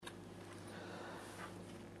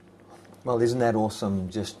Well, isn't that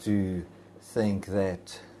awesome just to think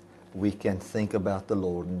that we can think about the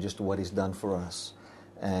Lord and just what He's done for us,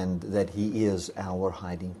 and that He is our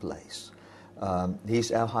hiding place.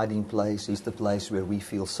 He's our hiding place. He's the place where we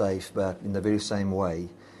feel safe, but in the very same way,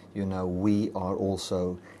 we are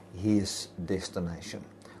also His destination.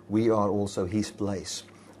 We are also His place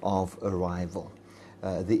of arrival.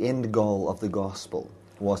 The end goal of the gospel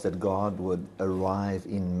was that God would arrive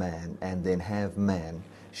in man and then have man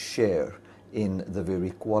share in the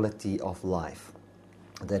very quality of life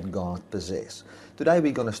that God possesses. Today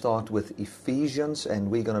we're going to start with Ephesians, and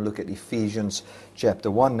we're going to look at Ephesians chapter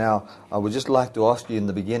 1. Now, I would just like to ask you in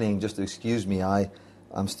the beginning, just to excuse me,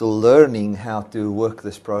 I'm still learning how to work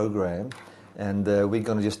this program, and we're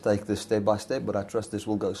going to just take this step by step, but I trust this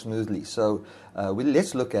will go smoothly. So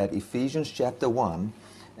let's look at Ephesians chapter 1,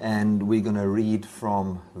 and we're going to read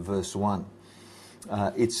from verse 1.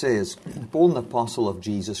 It says, Paul, an apostle of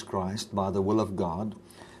Jesus Christ, by the will of God,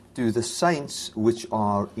 to the saints which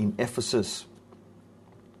are in Ephesus,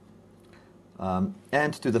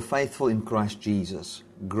 and to the faithful in Christ Jesus,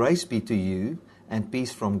 grace be to you, and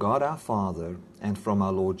peace from God our Father, and from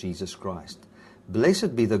our Lord Jesus Christ.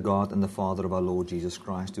 Blessed be the God and the Father of our Lord Jesus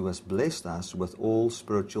Christ, who has blessed us with all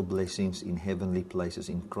spiritual blessings in heavenly places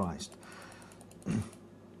in Christ,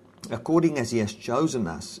 according as He has chosen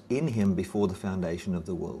us in Him before the foundation of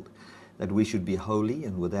the world, that we should be holy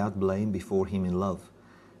and without blame before Him in love,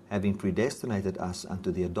 having predestinated us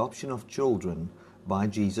unto the adoption of children by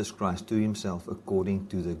Jesus Christ to Himself, according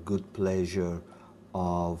to the good pleasure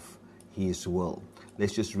of His will.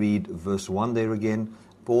 Let's just read verse 1 there again.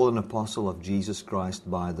 Paul, an apostle of Jesus Christ,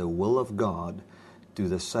 by the will of God, to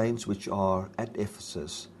the saints which are at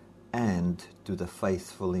Ephesus, and to the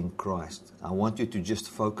faithful in Christ. I want you to just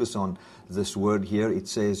focus on this word here. It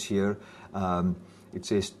says here, it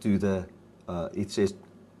says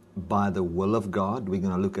by the will of God. We're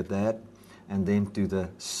going to look at that. And then to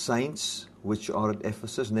the saints which are at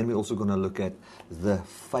Ephesus. And then we're also going to look at the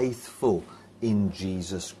faithful in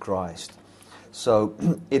Jesus Christ. So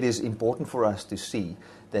it is important for us to see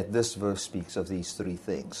that this verse speaks of these three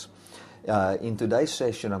things. In today's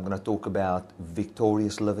session, I'm going to talk about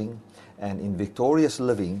victorious living. And in victorious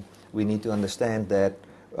living, we need to understand that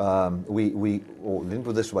let me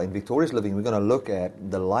put it this way. In victorious living, we're going to look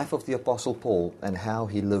at the life of the Apostle Paul and how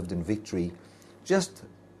he lived in victory, just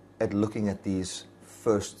at looking at these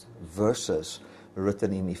first verses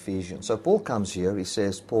written in Ephesians. So Paul comes here, he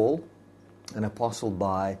says, Paul, an apostle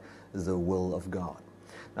by the will of God.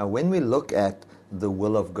 Now, when we look at the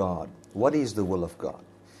will of God, what is the will of God?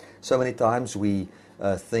 So many times we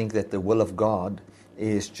think that the will of God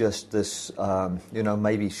is just this,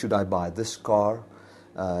 maybe should I buy this car?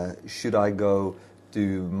 Should I go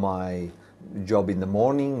to my job in the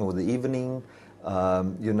morning or the evening?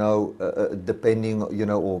 Depending,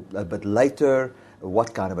 or a bit later,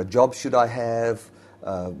 what kind of a job should I have?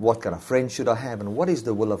 What kind of friends should I have? And what is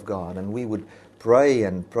the will of God? And we would pray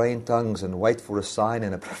and pray in tongues and wait for a sign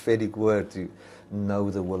and a prophetic word to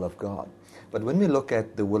know the will of God. But when we look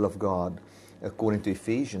at the will of God, according to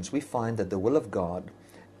Ephesians, we find that the will of God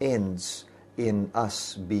ends in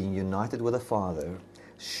us being united with the Father,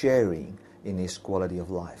 sharing in His quality of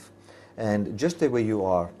life. And just there where you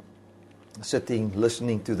are, sitting,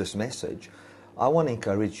 listening to this message, I want to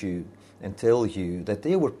encourage you and tell you that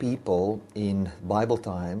there were people in Bible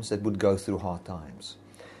times that would go through hard times.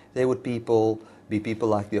 There would be people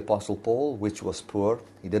like the Apostle Paul, which was poor.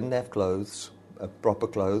 He didn't have clothes, proper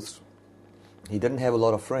clothes. He didn't have a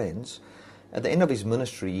lot of friends. At the end of his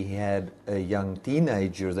ministry, he had a young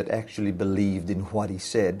teenager that actually believed in what he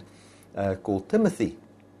said, called Timothy.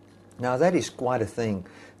 Now that is quite a thing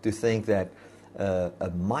to think that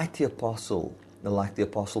a mighty apostle like the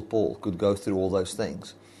Apostle Paul could go through all those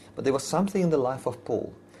things. But there was something in the life of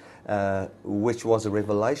Paul which was a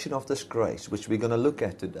revelation of this grace, which we're going to look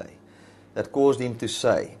at today, that caused him to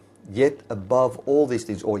say, yet above all these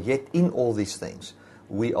things, or yet in all these things,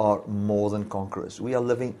 we are more than conquerors. We are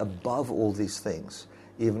living above all these things,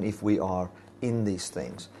 even if we are in these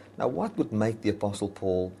things. Now, what would make the Apostle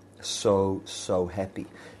Paul so happy?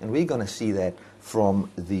 And we're going to see that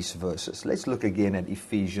from these verses. Let's look again at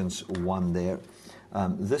Ephesians 1 there.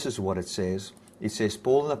 This is what it says. It says,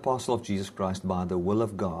 Paul, an apostle of Jesus Christ by the will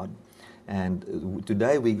of God. And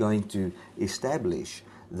today we're going to establish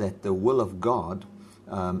that the will of God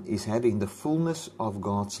is having the fullness of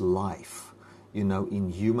God's life, in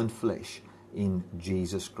human flesh, in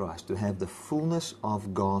Jesus Christ. To have the fullness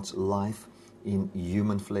of God's life in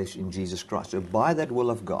human flesh in Jesus Christ. So by that will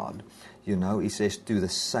of God, he says to the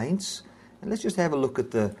saints, and let's just have a look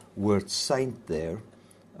at the word saint there.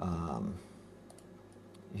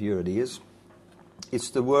 Here it is. It's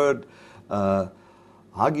the word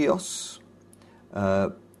hagios,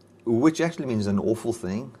 which actually means an awful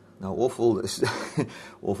thing. Now, awful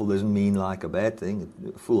doesn't mean like a bad thing,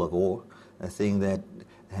 full of awe, a thing that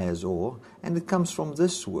has awe. And it comes from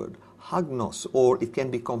this word, hagnos, or it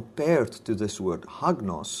can be compared to this word,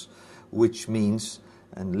 hagnos, which means,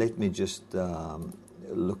 and let me just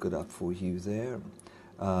look it up for you there.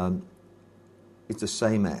 It's the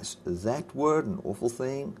same as that word, an awful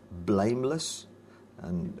thing, blameless,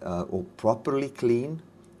 and or properly clean.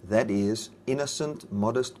 That is innocent,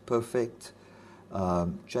 modest, perfect,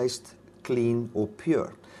 chaste, clean, or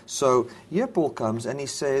pure. So here Paul comes and he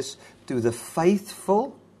says, to the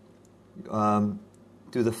faithful, I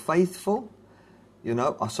made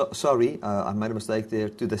a mistake there,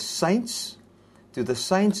 to the saints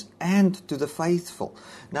and to the faithful.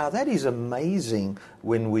 Now that is amazing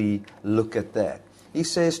when we look at that. He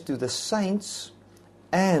says to the saints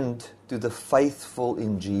and to the faithful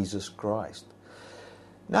in Jesus Christ.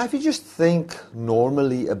 Now if you just think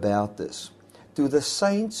normally about this, to the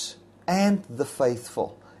saints and the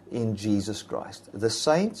faithful in Jesus Christ. The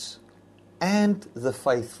saints and the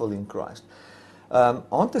faithful in Christ.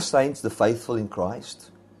 Aren't the saints the faithful in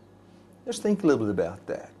Christ? Just think a little bit about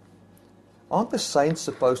that. Aren't the saints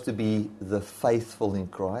supposed to be the faithful in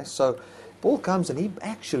Christ? So Paul comes and he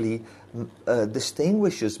actually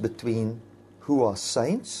distinguishes between who are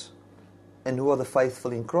saints and who are the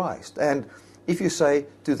faithful in Christ. And if you say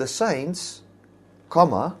to the saints,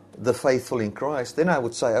 comma, the faithful in Christ, then I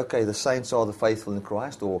would say, okay, the saints are the faithful in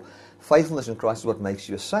Christ, or faithfulness in Christ is what makes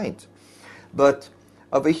you a saint. But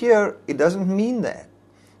over here, it doesn't mean that,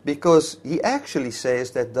 because he actually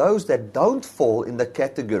says that those that don't fall in the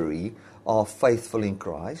category of faithful in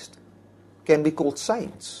Christ can be called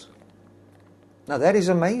saints. Now that is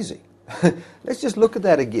amazing. Let's just look at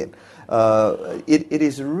that again. It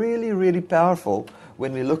is really, really powerful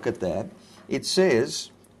when we look at that. It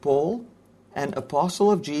says, Paul, an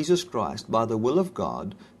apostle of Jesus Christ by the will of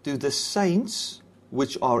God, to the saints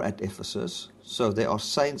which are at Ephesus. So there are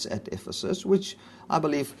saints at Ephesus, which I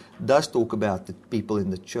believe does talk about the people in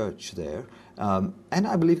the church there. And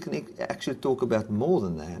I believe can actually talk about more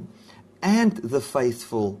than that. And the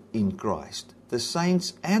faithful in Christ. The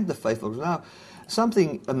saints and the faithful. Now,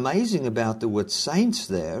 something amazing about the word saints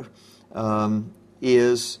there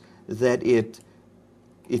is that it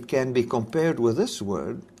can be compared with this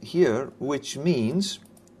word here, which means,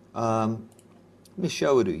 let me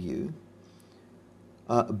show it to you,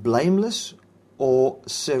 blameless or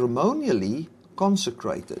ceremonially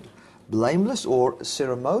consecrated. Blameless or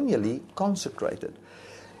ceremonially consecrated.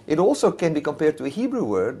 It also can be compared to a Hebrew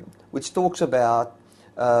word which talks about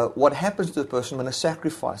what happens to a person when a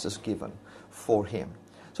sacrifice is given for him.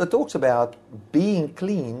 So it talks about being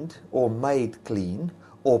cleaned or made clean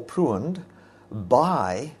or pruned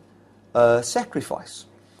by sacrifice.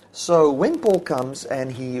 So when Paul comes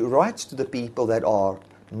and he writes to the people that are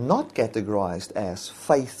not categorized as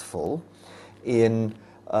faithful in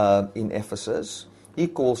Ephesus, he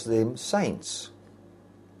calls them saints.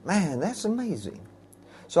 Man, that's amazing.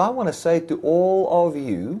 So I want to say to all of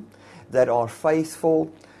you that are faithful,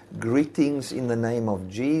 greetings in the name of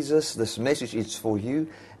Jesus. This message is for you.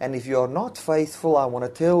 And if you are not faithful, I want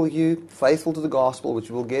to tell you, faithful to the gospel, which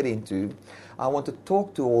we'll get into, I want to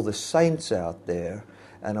talk to all the saints out there.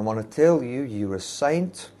 And I want to tell you, you're a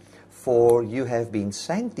saint, for you have been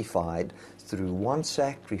sanctified through one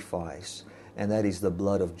sacrifice, and that is the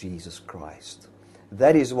blood of Jesus Christ.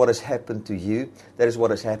 That is what has happened to you. That is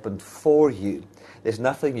what has happened for you. There's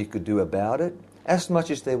nothing you could do about it, as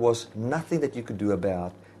much as there was nothing that you could do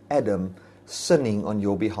about Adam sinning on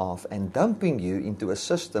your behalf and dumping you into a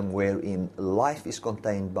system wherein life is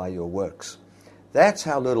contained by your works. That's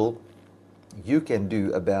how little you can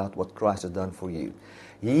do about what Christ has done for you.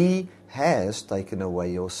 He has taken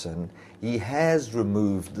away your sin. He has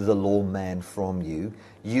removed the law man from you.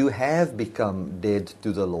 You have become dead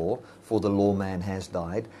to the law, for the law man has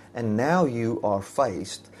died. And now you are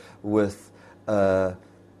faced with a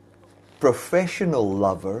professional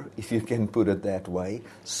lover, if you can put it that way,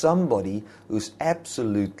 somebody who's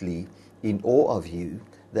absolutely in awe of you,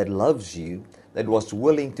 that loves you, that was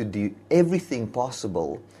willing to do everything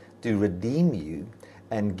possible to redeem you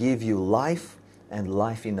and give you life and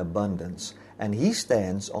life in abundance. And he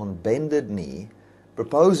stands on bended knee,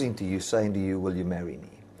 proposing to you, saying to you, will you marry me?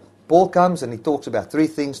 Paul comes and he talks about three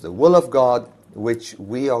things: the will of God, which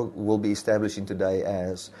will be establishing today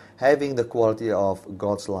as having the quality of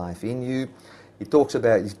God's life in you. He talks to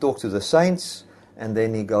the saints, and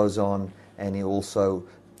then he goes on and he also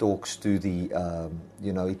talks to the,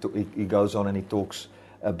 he goes on and he talks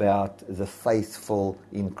about the faithful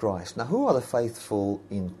in Christ. Now, who are the faithful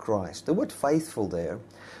in Christ? The word faithful there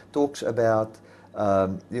talks about,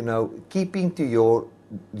 keeping to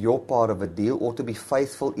your part of a deal, or to be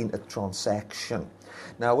faithful in a transaction.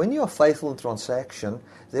 Now, when you are faithful in transaction,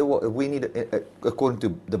 we need, according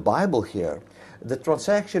to the Bible here, the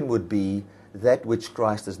transaction would be that which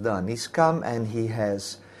Christ has done. He's come and He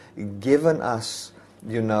has given us,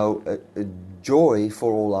 a joy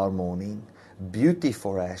for all our mourning, beauty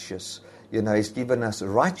for ashes. He's given us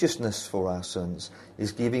righteousness for our sins.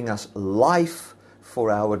 He's giving us life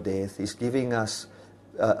for our death. He's giving us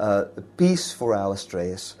peace for our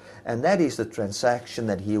stress. And that is the transaction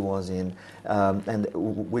that He was in, and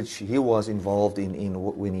which He was involved in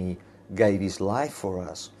when He gave His life for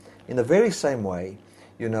us. In the very same way,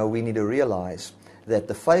 we need to realize that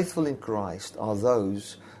the faithful in Christ are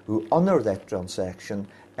those who honor that transaction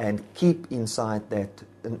and keep inside the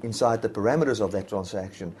parameters of that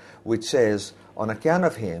transaction, which says, on account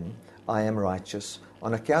of Him, I am righteous.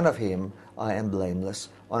 On account of Him, I am blameless.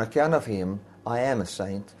 On account of Him, I am a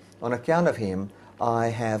saint. On account of Him, I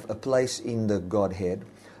have a place in the Godhead.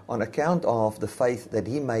 On account of the faith that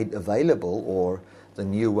He made available, or the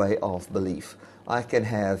new way of belief, I can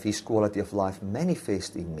have His quality of life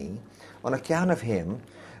manifest in me. On account of Him,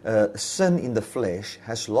 sin in the flesh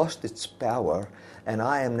has lost its power, and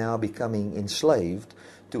I am now becoming enslaved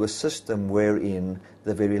to a system wherein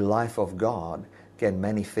the very life of God can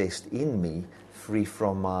manifest in me, free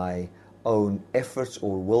from my own efforts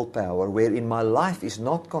or willpower, wherein my life is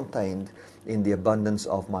not contained in the abundance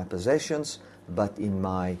of my possessions, but in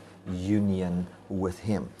my union with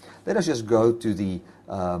Him. Let us just go to the,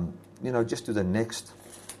 just to the next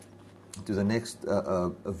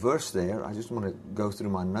verse there. I just want to go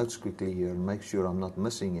through my notes quickly here and make sure I'm not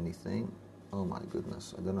missing anything. Oh my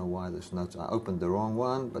goodness, I don't know why this notes, I opened the wrong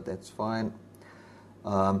one, but that's fine.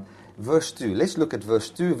 Verse 2, let's look at verse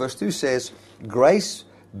 2. Verse 2 says, grace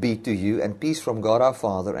be to you and peace from God our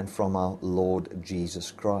Father and from our Lord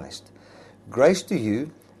Jesus Christ. Grace to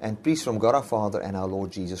you and peace from God our Father and our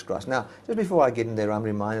Lord Jesus Christ. Now, just before I get in there, I'm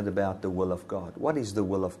reminded about the will of God. What is the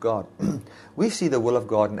will of God? We see the will of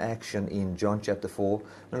God in action in John chapter 4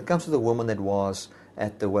 when it comes to the woman that was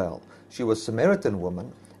at the well. She was a Samaritan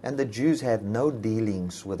woman, and the Jews had no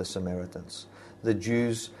dealings with the Samaritans. The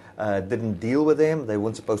Jews didn't deal with them. They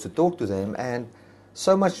weren't supposed to talk to them, and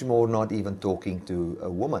so much more not even talking to a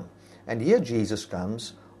woman. And here Jesus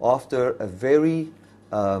comes after a very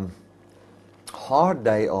hard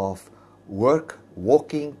day of work,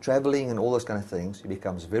 walking, traveling, and all those kind of things. He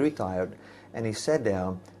becomes very tired, and he sat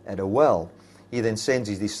down at a well. He then sends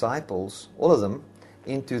his disciples, all of them,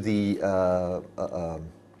 into the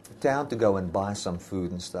town to go and buy some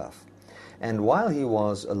food and stuff. And while he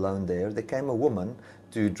was alone there came a woman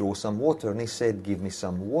to draw some water, and he said, give me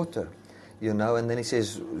some water. And then he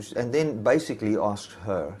says, and then basically asks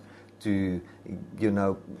her to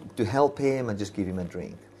help him and just give him a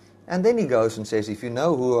drink. And then he goes and says, if you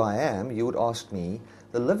know who I am, you would ask me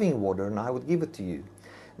the living water, and I would give it to you.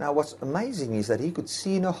 Now, what's amazing is that he could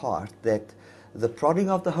see in her heart that the prodding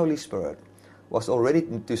of the Holy Spirit was already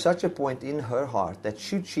to such a point in her heart that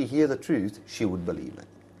should she hear the truth, she would believe it.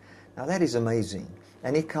 Now, that is amazing.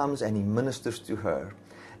 And he comes and he ministers to her.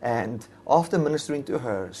 And after ministering to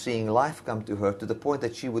her, seeing life come to her to the point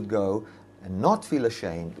that she would go and not feel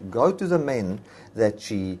ashamed, go to the men that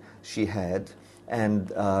she had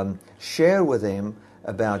and share with them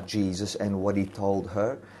about Jesus and what he told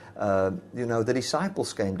her. The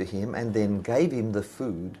disciples came to him and then gave him the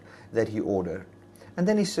food that he ordered. And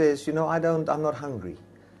then he says, I'm not hungry.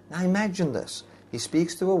 Now imagine this. He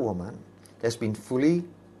speaks to a woman that's been fully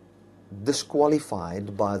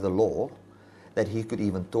disqualified by the law that he could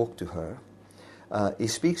even talk to her. He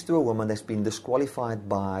speaks to a woman that's been disqualified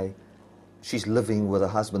by, she's living with a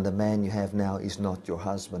husband. The man you have now is not your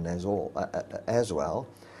husband as well.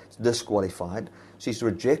 Disqualified. She's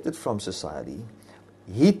rejected from society.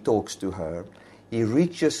 He talks to her. He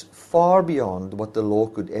reaches far beyond what the law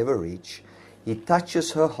could ever reach. He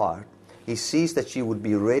touches her heart. He sees that she would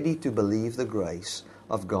be ready to believe the grace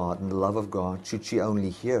of God and the love of God should she only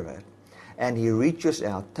hear it. And he reaches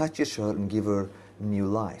out, touches her, and gives her new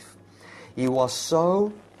life. He was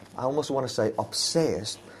so, I almost want to say,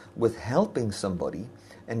 obsessed with helping somebody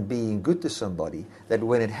and being good to somebody that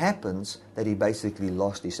when it happens, that he basically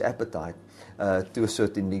lost his appetite to a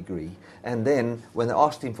certain degree. And then when they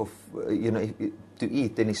asked him for, to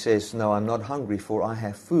eat, then he says, no, I'm not hungry, for I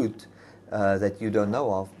have food that you don't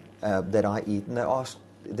know of, that I eat. And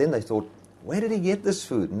then they thought, where did he get this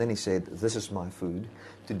food? And then he said, this is my food,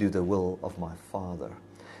 to do the will of my Father.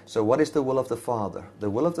 So what is the will of the Father? The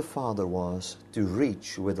will of the Father was to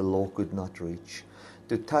reach where the law could not reach,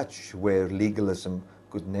 to touch where legalism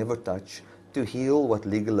could never touch, to heal what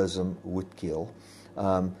legalism would kill,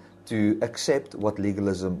 to accept what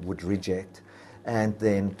legalism would reject, and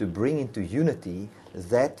then to bring into unity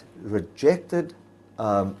that rejected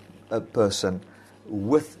a person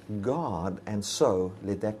with God, and so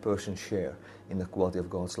let that person share in the quality of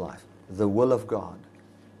God's life. The will of God,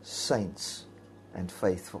 saints and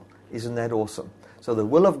faithful. Isn't that awesome? So the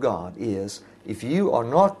will of God is, if you are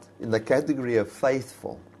not in the category of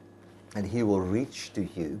faithful, and He will reach to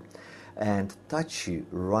you and touch you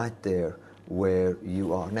right there where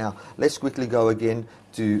you are. Now, let's quickly go again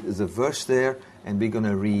to the verse there, and we're going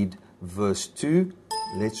to read verse 2.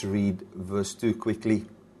 Let's read verse 2 quickly.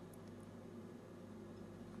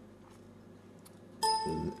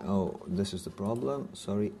 Oh, this is the problem.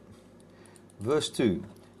 Sorry. Verse 2.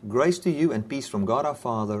 Grace to you and peace from God our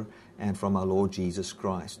Father and from our Lord Jesus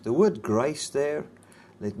Christ. The word grace there,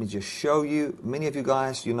 let me just show you. Many of you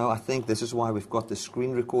guys, I think this is why we've got the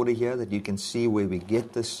screen recorder here, that you can see where we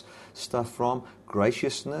get this stuff from.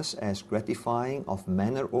 Graciousness as gratifying of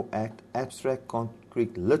manner or act, abstract,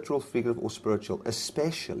 concrete, literal, figurative, or spiritual,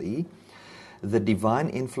 especially the divine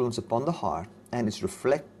influence upon the heart and its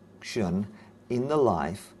reflection in the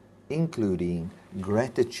life, including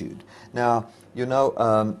gratitude. Now,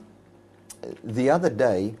 the other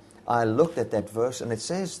day I looked at that verse, and it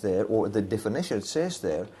says there, or the definition, it says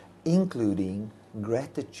there, including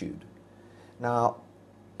gratitude. Now,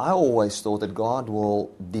 I always thought that God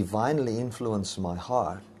will divinely influence my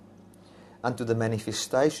heart unto the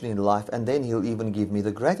manifestation in life, and then He'll even give me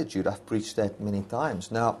the gratitude. I've preached that many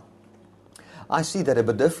times. Now, I see that a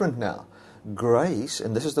bit different now. Grace,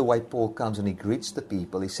 and this is the way Paul comes and he greets the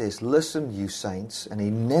people. He says, listen, you saints, and he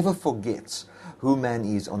never forgets who man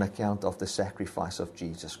is on account of the sacrifice of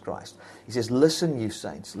Jesus Christ. He says, listen, you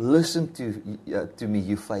saints, listen to me,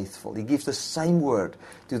 you faithful. He gives the same word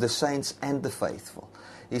to the saints and the faithful.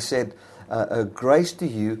 He said, grace to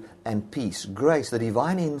you and peace. Grace, the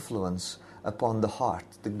divine influence upon the heart.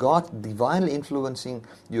 The God divinely influencing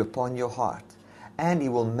you upon your heart. And He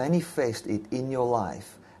will manifest it in your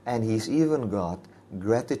life. And He's even got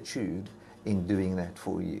gratitude in doing that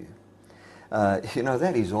for you.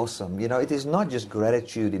 That is awesome. It is not just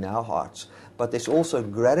gratitude in our hearts, but there's also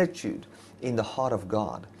gratitude in the heart of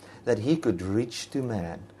God, that He could reach to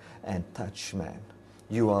man and touch man.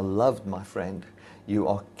 You are loved, my friend. You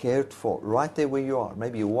are cared for right there where you are.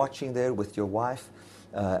 Maybe you're watching there with your wife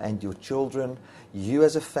and your children. You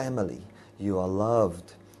as a family, you are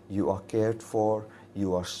loved. You are cared for.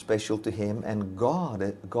 You are special to Him, and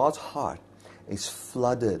God's heart is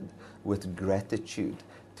flooded with gratitude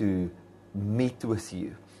to meet with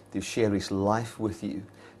you, to share His life with you,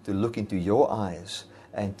 to look into your eyes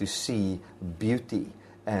and to see beauty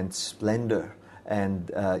and splendor. And,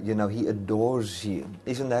 He adores you.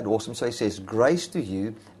 Isn't that awesome? So He says, grace to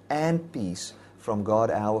you and peace from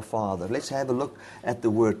God our Father. Let's have a look at the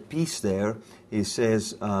word peace there. He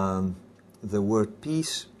says the word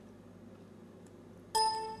peace.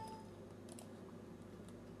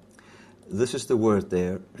 This is the word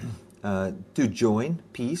there, to join,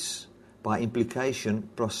 peace, by implication,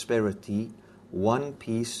 prosperity, one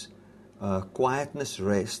peace, quietness,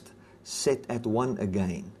 rest, set at one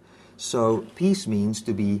again. So peace means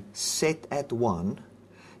to be set at one,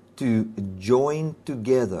 to join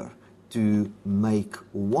together, to make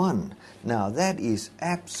one. Now that is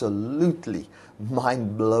absolutely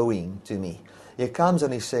mind-blowing to me. He comes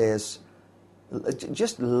and he says,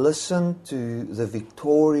 just listen to the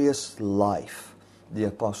victorious life the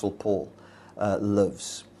Apostle Paul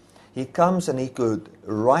lives. He comes and he could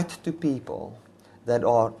write to people that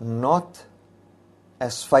are not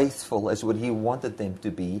as faithful as what he wanted them to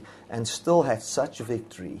be, and still had such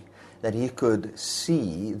victory that he could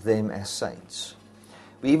see them as saints.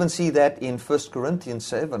 We even see that in 1 Corinthians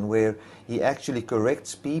 7, where he actually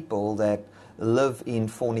corrects people that live in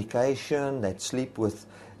fornication, that sleep with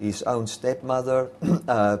his own stepmother,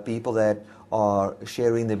 people that are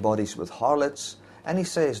sharing their bodies with harlots. And he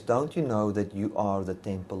says, don't you know that you are the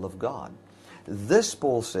temple of God? This,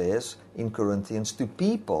 Paul says in Corinthians, to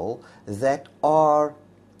people that are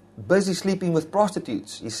busy sleeping with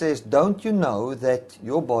prostitutes. He says, don't you know that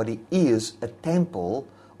your body is a temple,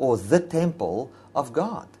 or the temple of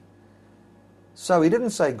God? So he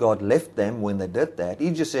didn't say God left them when they did that.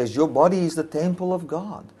 He just says, your body is the temple of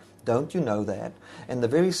God. Don't you know that? And the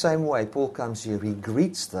very same way Paul comes here, he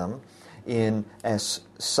greets them as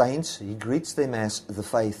saints. He greets them as the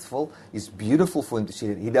faithful. It's beautiful for him to see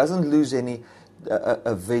it. He doesn't lose any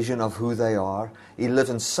a vision of who they are. He lives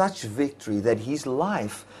in such victory that his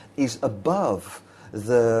life is above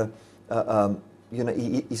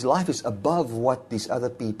his life is above what these other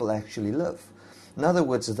people actually live. In other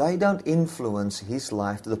words, they don't influence his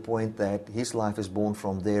life to the point that his life is born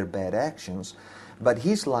from their bad actions, but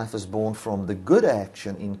his life is born from the good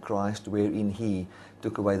action in Christ, wherein he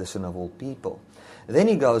took away the sin of all people. Then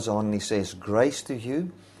he goes on and he says, grace to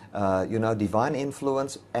you, divine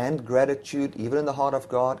influence and gratitude, even in the heart of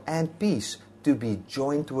God, and peace, to be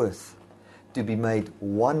joined with, to be made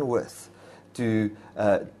one with, to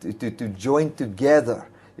join together.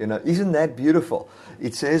 Isn't that beautiful?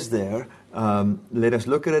 It says there, let us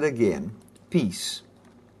look at it again. Peace.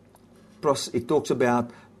 It talks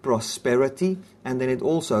about prosperity, and then it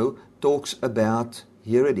also talks about,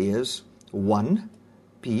 here it is, one,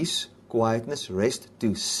 peace, quietness, rest,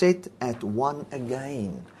 to set at one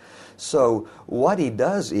again. So what he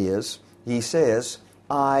does is, he says,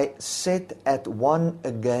 I set at one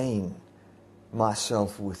again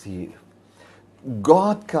myself with you.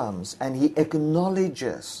 God comes and he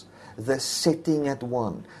acknowledges the setting at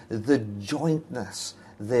one, the jointness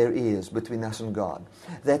there is between us and God.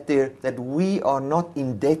 That we are not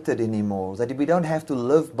indebted anymore, that we don't have to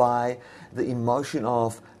live by the emotion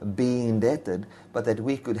of being indebted, but that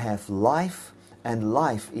we could have life, and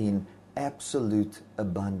life in absolute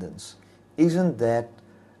abundance. Isn't that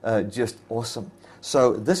just awesome?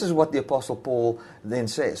 So this is what the Apostle Paul then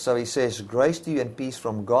says. So he says, grace to you and peace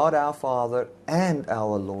from God our Father and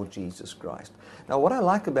our Lord Jesus Christ. Now what I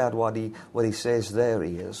like about what he says there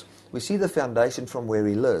is, we see the foundation from where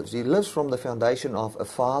he lives. He lives from the foundation of a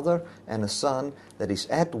Father and a Son that is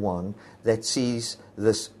at one, that sees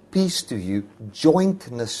this peace to you,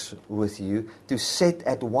 jointness with you, to set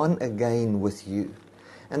at one again with you.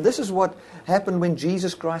 And this is what happened when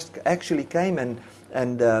Jesus Christ actually came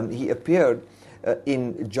and he appeared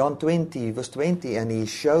in John 20, verse 20, and he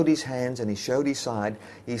showed his hands and he showed his side.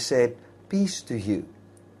 He said, peace to you.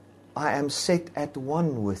 I am set at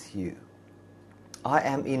one with you. I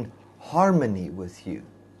am in harmony with you.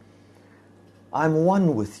 I'm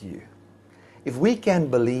one with you. If we can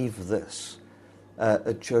believe this,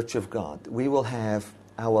 a church of God, we will have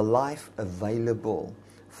our life available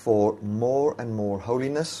for more and more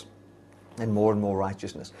holiness and more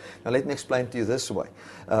righteousness. Now let me explain to you this way.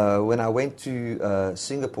 When I went to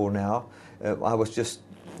Singapore now, I was just,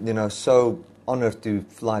 so honored to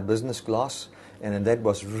fly business class, and that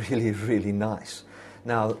was really, really nice.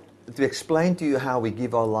 Now, to explain to you how we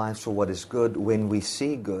give our lives for what is good when we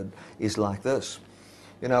see good is like this.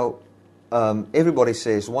 Everybody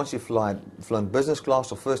says once you've flown business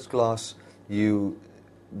class or first class, you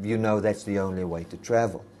know that's the only way to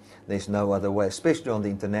travel. There's no other way, especially on the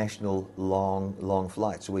international long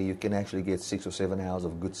flights where you can actually get 6 or 7 hours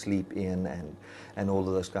of good sleep in and all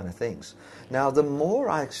of those kind of things. Now, the more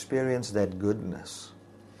I experience that goodness,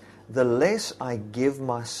 the less I give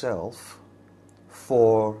myself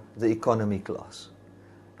for the economy class.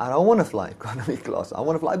 I don't want to fly economy class. I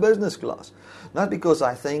want to fly business class. Not because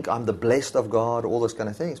I think I'm the blessed of God, all those kind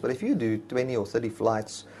of things. But if you do 20 or 30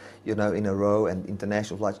 flights, in a row and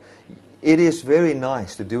international flights, it is very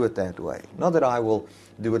nice to do it that way. Not that I will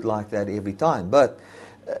do it like that every time. But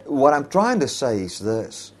what I'm trying to say is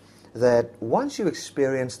this, that once you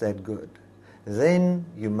experience that good, then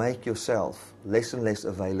you make yourself less and less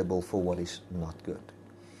available for what is not good.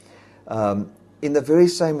 In the very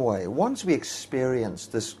same way, once we experience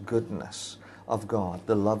this goodness of God,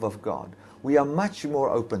 the love of God, we are much more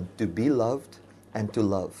open to be loved and to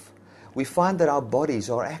love. We find that our bodies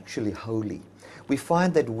are actually holy. We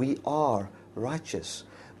find that we are righteous.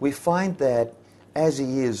 We find that as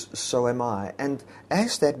He is, so am I. And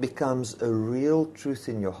as that becomes a real truth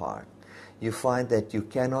in your heart, you find that you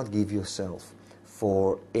cannot give yourself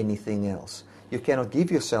for anything else. You cannot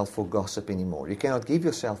give yourself for gossip anymore. You cannot give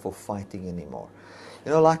yourself for fighting anymore.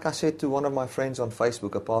 Like I said to one of my friends on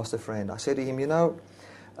Facebook, a pastor friend, I said to him,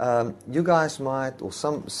 you guys might, or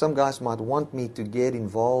some guys might want me to get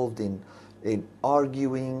involved in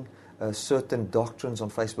arguing certain doctrines on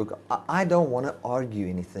Facebook. I don't want to argue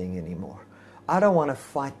anything anymore. I don't want to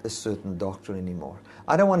fight a certain doctrine anymore.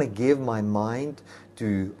 I don't want to give my mind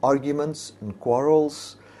to arguments and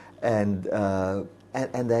quarrels and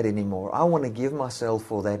that anymore. I want to give myself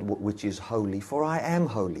for that which is holy, for I am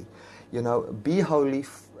holy. Be holy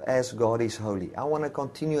as God is holy. I want to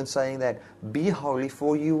continue in saying that. Be holy,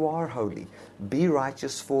 for you are holy. Be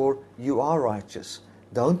righteous, for you are righteous.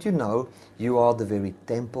 Don't you know you are the very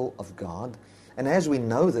temple of God? And as we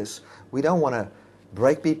know this, we don't want to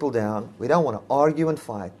break people down. We don't want to argue and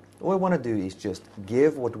fight. All we want to do is just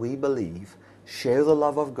give what we believe, share the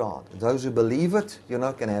love of God. Those who believe it,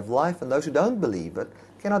 can have life, and those who don't believe it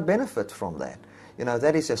cannot benefit from that.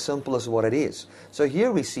 That is as simple as what it is. So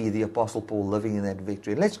here we see the Apostle Paul living in that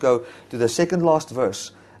victory. And let's go to the second last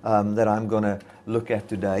verse that I'm going to look at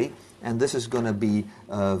today. And this is going to be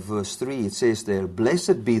verse 3. It says there,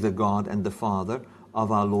 "Blessed be the God and the Father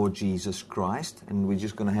of our Lord Jesus Christ." And we're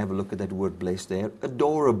just going to have a look at that word blessed there.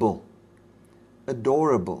 Adorable.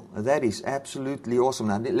 Adorable. That is absolutely awesome.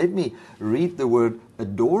 Now let me read the word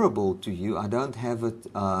adorable to you. I don't have it,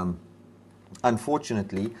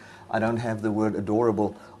 unfortunately, I don't have the word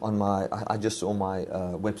adorable on my, I just saw my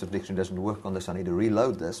Webster Dictionary doesn't work on this. I need to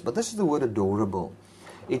reload this. But this is the word adorable.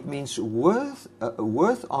 It means worth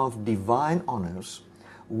of divine honors,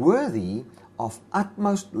 worthy of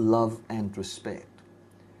utmost love and respect.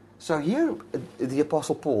 So here, the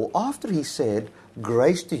Apostle Paul, after he said,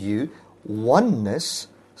 grace to you, oneness,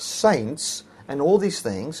 saints, and all these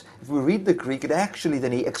things, if we read the Greek, it actually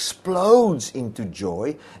then he explodes into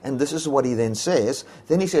joy, and this is what he then says.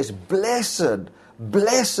 Then he says, blessed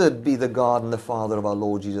be the God and the Father of our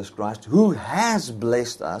Lord Jesus Christ, who has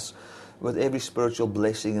blessed us with every spiritual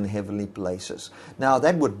blessing in heavenly places. Now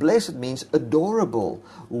that word blessed means adorable,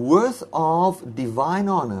 worth of divine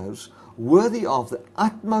honors, worthy of the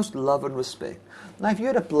utmost love and respect. Now if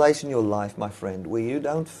you're at a place in your life, my friend, where you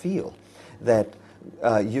don't feel that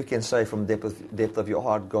you can say from depth of your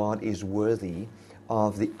heart, God is worthy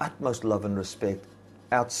of the utmost love and respect,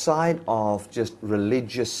 outside of just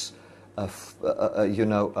religious,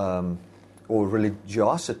 or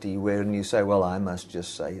religiosity, wherein you say, well, I must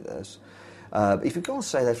just say this. If you can't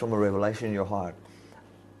say that from a revelation in your heart,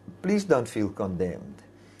 please don't feel condemned.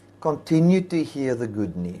 Continue to hear the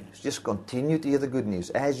good news. Just continue to hear the good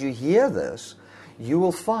news. As you hear this, you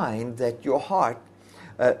will find that your heart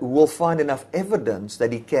will find enough evidence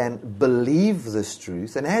that it can believe this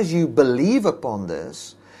truth. And as you believe upon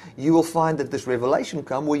this, you will find that this revelation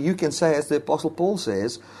come where you can say, as the Apostle Paul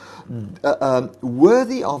says,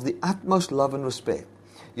 worthy of the utmost love and respect,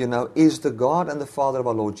 is the God and the Father of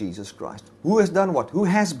our Lord Jesus Christ. Who has done what? Who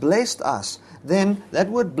has blessed us. Then, that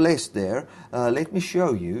word blessed there, let me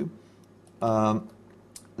show you. That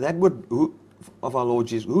word of our Lord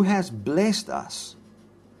Jesus, who has blessed us.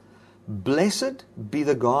 Blessed be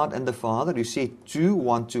the God and the Father. You see 2,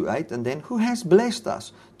 1, 2, 8, and then who has blessed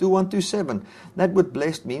us? 2, 1, 2, 7. That word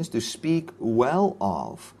blessed means to speak well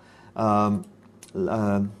of. I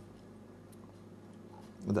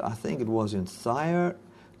think it was in Thyre.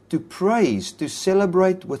 To praise, to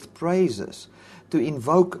celebrate with praises, to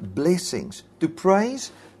invoke blessings, to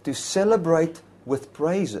praise, to celebrate with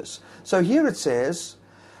praises. So here it says,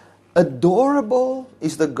 adorable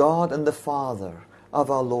is the God and the Father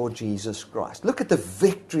of our Lord Jesus Christ. Look at the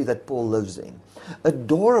victory that Paul lives in.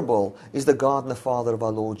 Adorable is the God and the Father of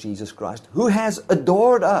our Lord Jesus Christ, who has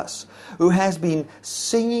adored us, who has been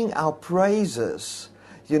singing our praises,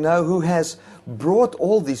 who has brought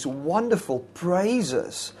all these wonderful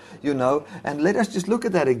praises, and let us just look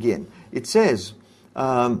at that again. It says,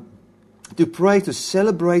 to pray, to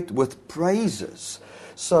celebrate with praises.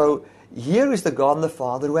 So here is the God and the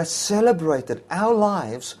Father who has celebrated our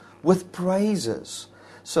lives with praises.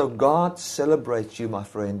 So God celebrates you, my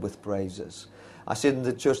friend, with praises. I said in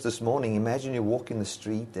the church this morning, imagine you walk in the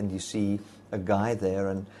street and you see a guy there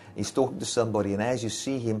and he's talking to somebody, and as you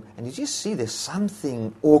see him, and you just see there's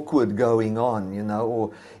something awkward going on,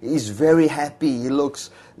 or he's very happy, he looks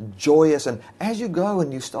joyous, and as you go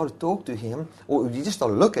and you start to talk to him, or you just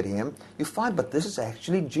start to look at him, you find, but this is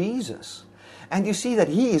actually Jesus. And you see that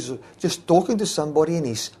he is just talking to somebody and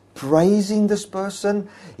he's praising this person,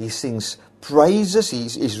 he sings praises,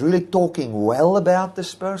 he's really talking well about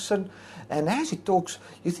this person. And as he talks,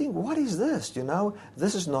 you think, what is this?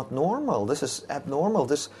 This is not normal. This is abnormal.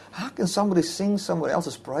 How can somebody sing somebody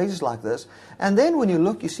else's praises like this? And then when you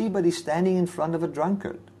look, you see, but he's standing in front of a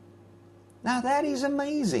drunkard. Now that is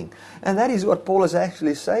amazing. And that is what Paul is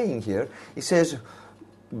actually saying here. He says,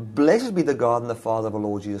 blessed be the God and the Father of our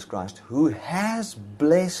Lord Jesus Christ, who has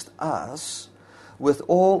blessed us with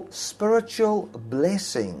all spiritual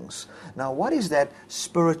blessings. Now what is that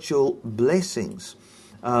spiritual blessings?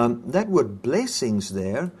 That word blessings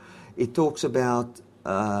there, it talks about,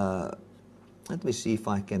 let me see if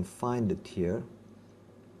I can find it here.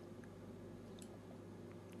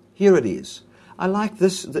 Here it is. I like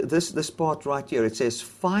this part right here. It says,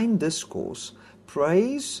 fine discourse,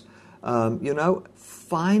 praise,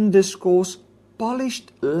 fine discourse,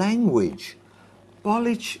 polished language,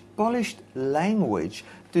 polished language,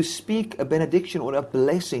 to speak a benediction or a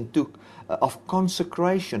blessing of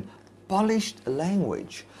consecration, polished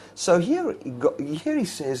language. So here he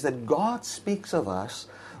says that God speaks of us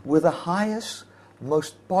with the highest,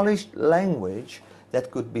 most polished language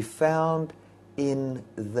that could be found in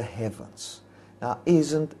the heavens. Now,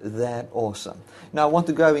 isn't that awesome? Now, I want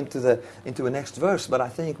to go into the next verse, but I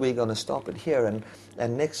think we're going to stop it here,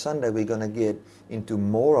 and next Sunday we're going to get into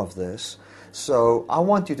more of this. So I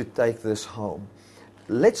want you to take this home.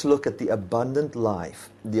 Let's look at the abundant life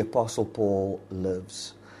the Apostle Paul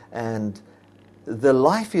lives. And the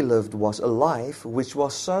life he lived was a life which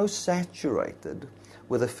was so saturated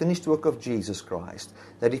with the finished work of Jesus Christ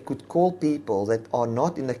that he could call people that are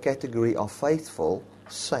not in the category of faithful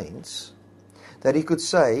saints, that he could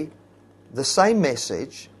say the same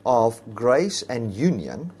message of grace and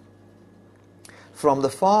union from the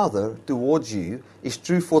Father towards you is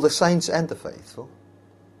true for the saints and the faithful.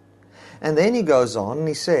 And then he goes on and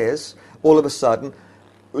he says, all of a sudden,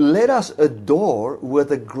 let us adore with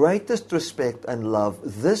the greatest respect and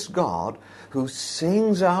love this God who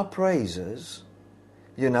sings our praises,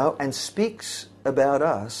 and speaks about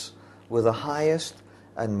us with the highest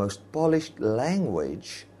and most polished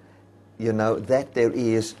language, that there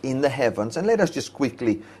is in the heavens. And let us just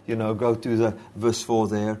quickly, go to the verse 4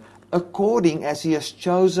 there. According as he has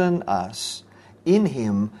chosen us in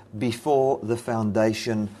him before the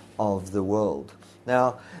foundation of the world.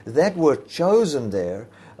 Now, that word chosen there,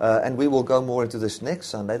 and we will go more into this next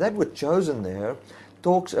Sunday, that word chosen there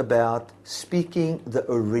talks about speaking the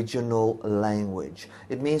original language.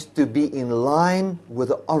 It means to be in line with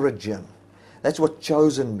the origin. That's what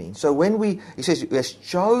chosen means. So when he says he has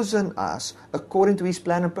chosen us according to his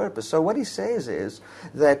plan and purpose. So what he says is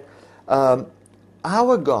that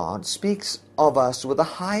our God speaks of us with the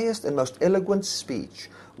highest and most eloquent speech,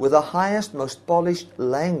 with the highest, most polished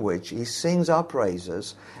language. He sings our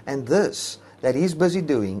praises, and this that he's busy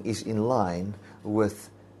doing is in line with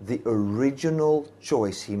the original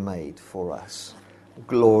choice he made for us.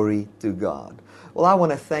 Glory to God. Well, I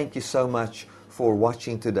want to thank you so much for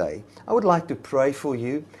watching today. I would like to pray for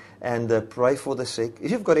you and pray for the sick. If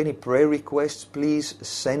you've got any prayer requests, please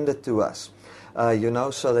send it to us,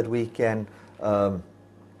 so that we can,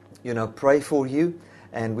 pray for you.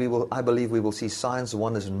 And I believe we will see signs,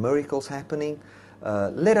 wonders, and miracles happening.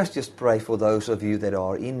 Let us just pray for those of you that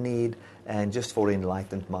are in need and just for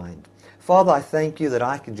enlightened mind. Father, I thank you that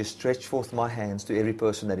I can just stretch forth my hands to every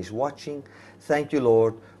person that is watching. Thank you,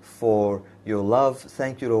 Lord, for your love.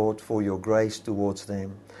 Thank you, Lord, for your grace towards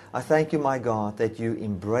them. I thank you, my God, that you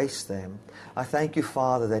embrace them. I thank you,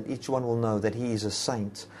 Father, that each one will know that he is a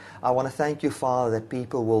saint. I want to thank you, Father, that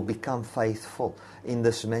people will become faithful in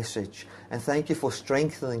this message. And thank you for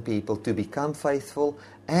strengthening people to become faithful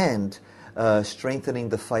and strengthening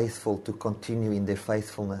the faithful to continue in their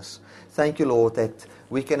faithfulness. Thank you, Lord, that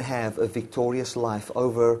we can have a victorious life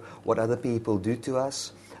over what other people do to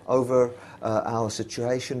us, over our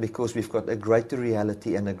situation, because we've got a greater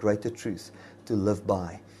reality and a greater truth to live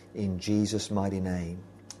by. In Jesus' mighty name,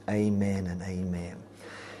 amen and amen.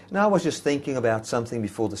 Now, I was just thinking about something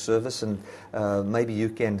before the service, and maybe you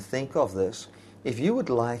can think of this. If you would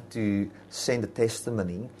like to send a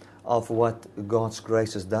testimony of what God's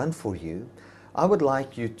grace has done for you, I would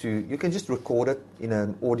like you can just record it in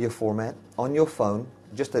an audio format on your phone.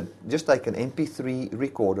 Just take an MP3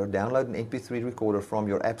 recorder, download an MP3 recorder from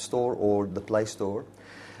your App Store or the Play Store.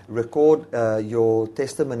 Record your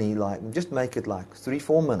testimony, just make it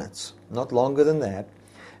 3-4 minutes, not longer than that,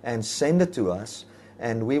 and send it to us,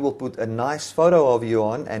 and we will put a nice photo of you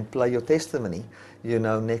on and play your testimony,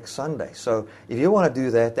 next Sunday. So if you want to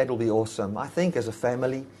do that, that will be awesome. I think as a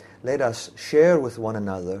family, let us share with one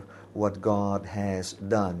another what God has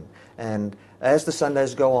done. And as the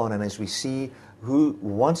Sundays go on, and as we see who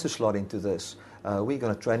wants to slot into this, we're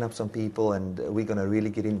going to train up some people, and we're going to really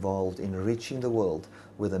get involved in reaching the world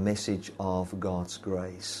with a message of God's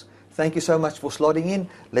grace. Thank you so much for slotting in.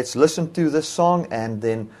 Let's listen to this song, and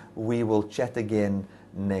then we will chat again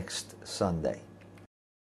next Sunday.